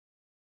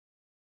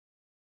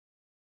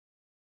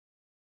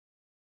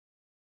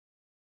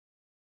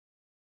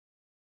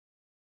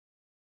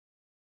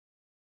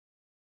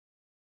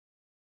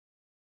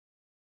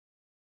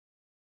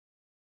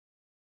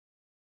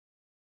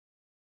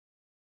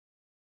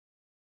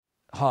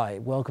Hi,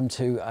 welcome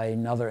to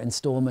another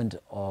instalment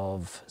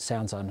of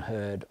Sounds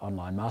Unheard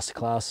Online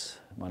Masterclass.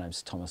 My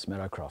name's Thomas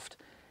Meadowcroft.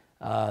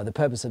 The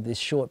purpose of this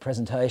short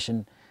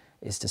presentation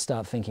is to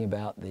start thinking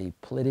about the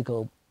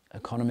political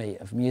economy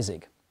of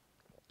music.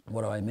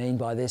 What do I mean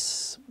by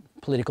this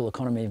political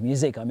economy of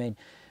music? I mean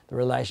the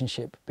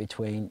relationship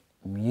between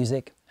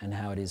music and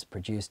how it is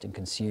produced and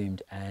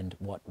consumed, and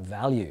what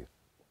value,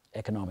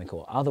 economic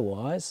or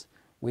otherwise,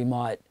 we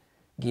might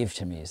give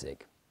to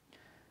music.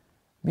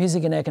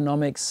 Music and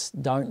economics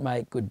don't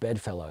make good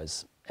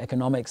bedfellows.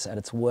 Economics at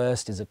its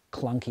worst is a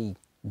clunky,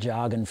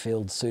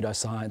 jargon-filled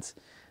pseudoscience,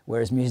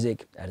 whereas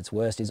music at its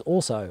worst is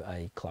also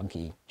a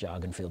clunky,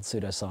 jargon-filled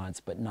pseudoscience,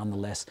 but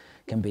nonetheless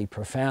can be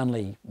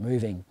profoundly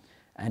moving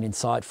and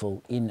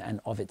insightful in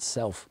and of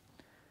itself.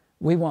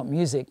 We want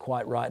music,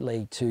 quite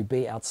rightly, to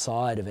be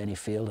outside of any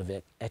field of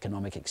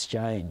economic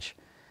exchange,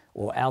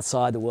 or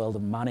outside the world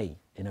of money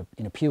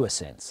in a pure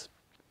sense.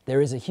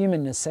 There is a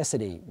human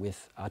necessity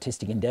with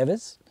artistic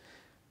endeavours,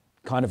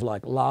 kind of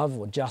like love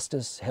or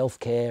justice,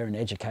 healthcare and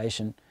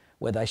education,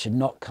 where they should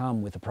not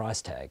come with a price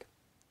tag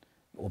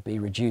or be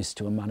reduced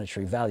to a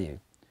monetary value.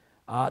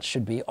 Art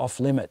should be off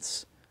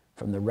limits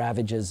from the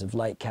ravages of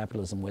late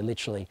capitalism, where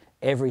literally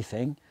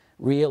everything,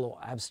 real or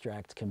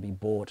abstract, can be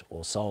bought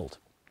or sold.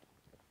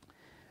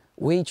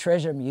 We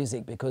treasure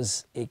music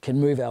because it can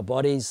move our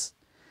bodies,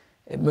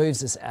 it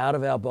moves us out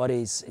of our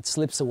bodies, it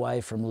slips away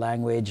from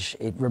language,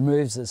 it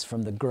removes us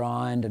from the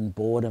grind and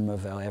boredom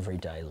of our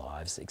everyday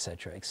lives,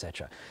 etc.,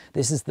 etc.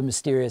 This is the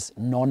mysterious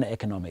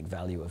non-economic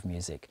value of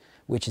music,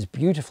 which is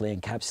beautifully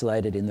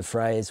encapsulated in the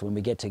phrase when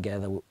we get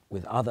together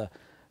with other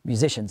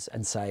musicians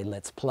and say,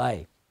 "Let's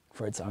play,"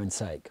 for its own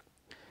sake.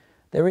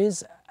 There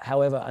is,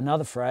 however,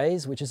 another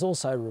phrase which is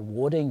also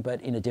rewarding, but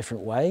in a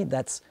different way.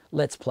 That's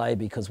 "Let's play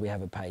because we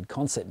have a paid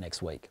concert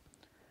next week."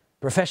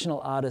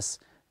 Professional artists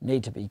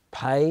need to be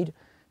paid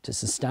to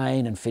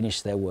sustain and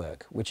finish their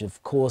work, which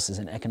of course is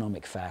an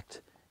economic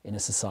fact in a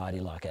society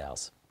like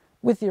ours.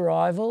 With the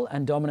arrival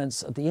and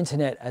dominance of the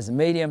internet as a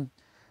medium,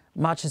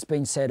 much has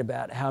been said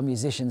about how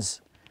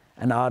musicians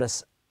and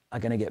artists are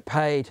going to get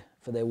paid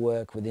for their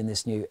work within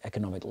this new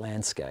economic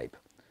landscape.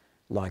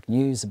 Like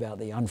news about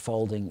the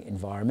unfolding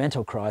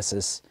environmental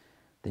crisis,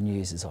 the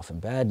news is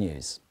often bad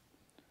news.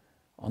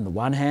 On the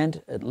one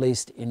hand, at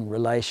least in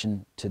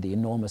relation to the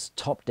enormous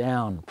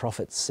top-down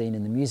profits seen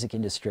in the music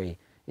industry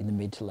in the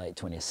mid to late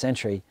 20th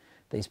century,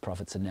 these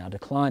profits are now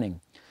declining.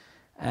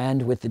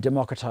 And with the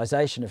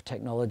democratization of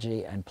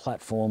technology and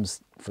platforms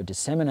for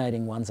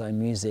disseminating one's own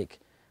music,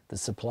 the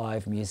supply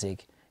of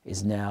music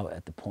is now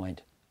at the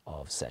point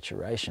of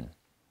saturation.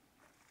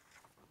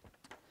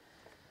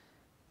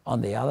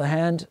 On the other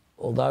hand,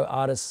 although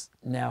artists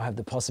now have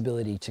the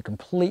possibility to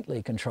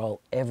completely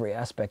control every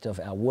aspect of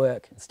our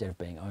work instead of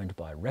being owned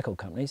by record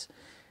companies,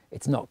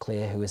 it's not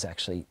clear who is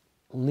actually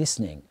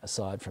listening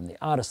aside from the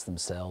artists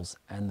themselves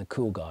and the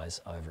cool guys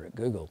over at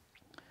Google.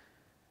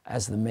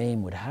 As the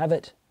meme would have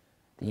it,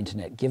 the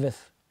internet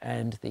giveth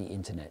and the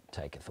internet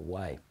taketh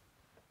away.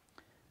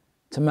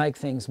 To make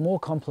things more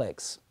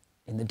complex,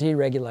 in the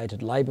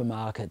deregulated labour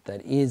market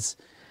that is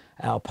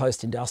our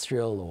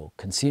post-industrial or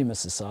consumer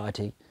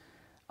society,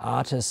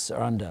 artists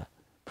are under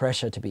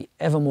pressure to be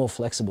ever more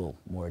flexible,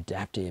 more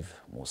adaptive,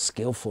 more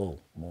skillful,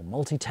 more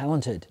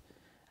multi-talented,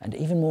 and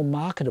even more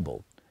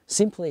marketable,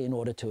 simply in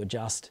order to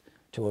adjust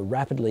to a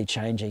rapidly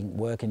changing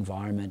work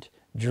environment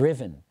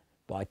driven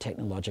by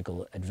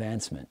technological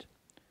advancement.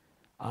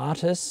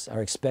 Artists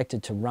are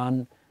expected to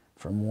run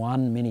from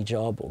one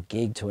mini-job or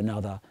gig to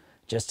another,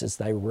 just as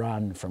they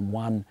run from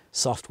one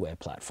software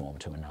platform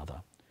to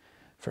another.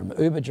 From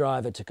Uber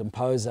driver to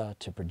composer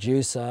to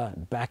producer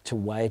and back to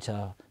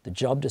waiter, the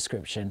job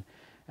description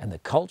and the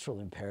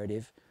cultural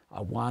imperative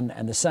are one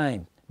and the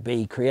same: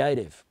 be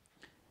creative.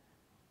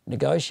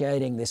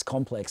 Negotiating this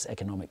complex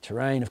economic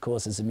terrain, of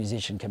course, as a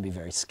musician can be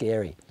very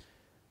scary.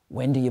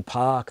 When do you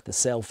park the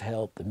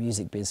self-help, the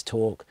music biz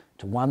talk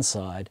to one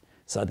side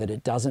so that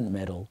it doesn't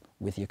meddle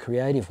with your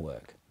creative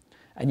work,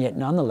 and yet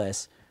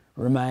nonetheless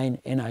remain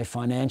in a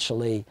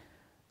financially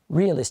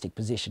realistic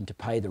position to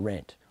pay the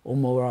rent? Or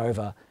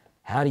moreover,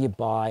 how do you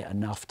buy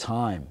enough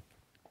time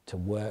to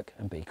work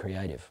and be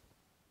creative?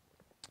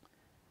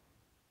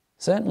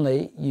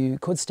 Certainly, you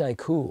could stay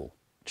cool,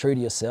 true to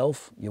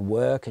yourself, your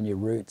work and your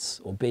roots,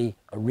 or be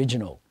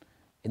original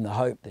in the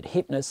hope that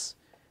hipness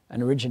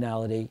and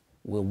originality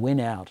will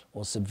win out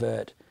or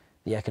subvert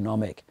the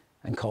economic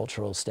and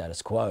cultural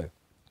status quo.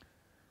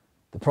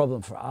 The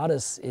problem for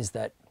artists is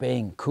that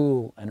being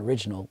cool and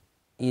original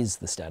is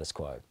the status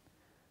quo.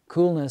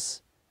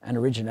 Coolness and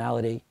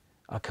originality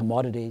are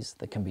commodities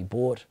that can be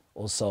bought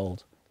or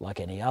sold like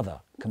any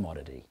other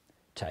commodity.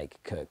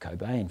 Take Kurt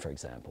Cobain, for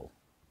example.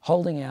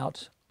 Holding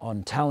out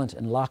on talent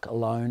and luck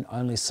alone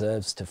only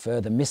serves to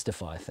further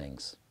mystify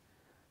things.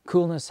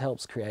 Coolness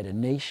helps create a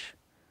niche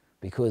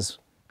because,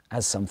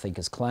 as some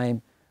thinkers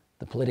claim,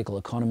 the political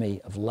economy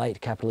of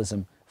late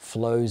capitalism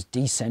flows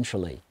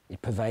decentrally.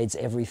 It pervades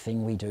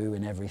everything we do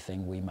and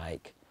everything we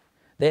make.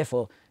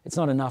 Therefore, it's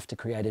not enough to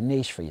create a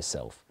niche for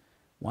yourself.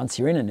 Once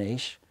you're in a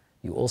niche,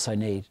 you also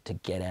need to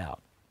get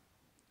out.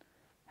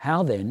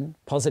 How then,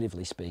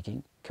 positively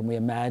speaking, can we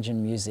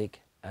imagine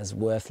music as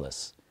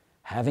worthless,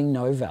 having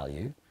no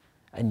value,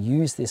 and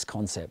use this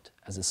concept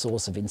as a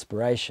source of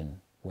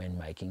inspiration when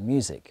making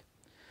music?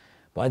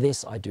 By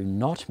this, I do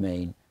not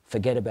mean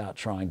forget about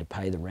trying to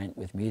pay the rent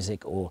with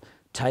music or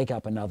take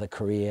up another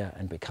career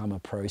and become a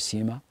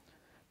prosumer,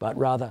 but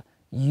rather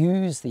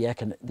use the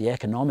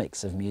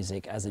economics of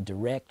music as a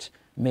direct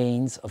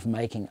means of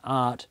making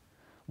art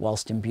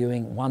whilst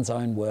imbuing one's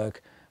own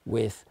work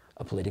with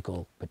a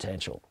political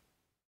potential.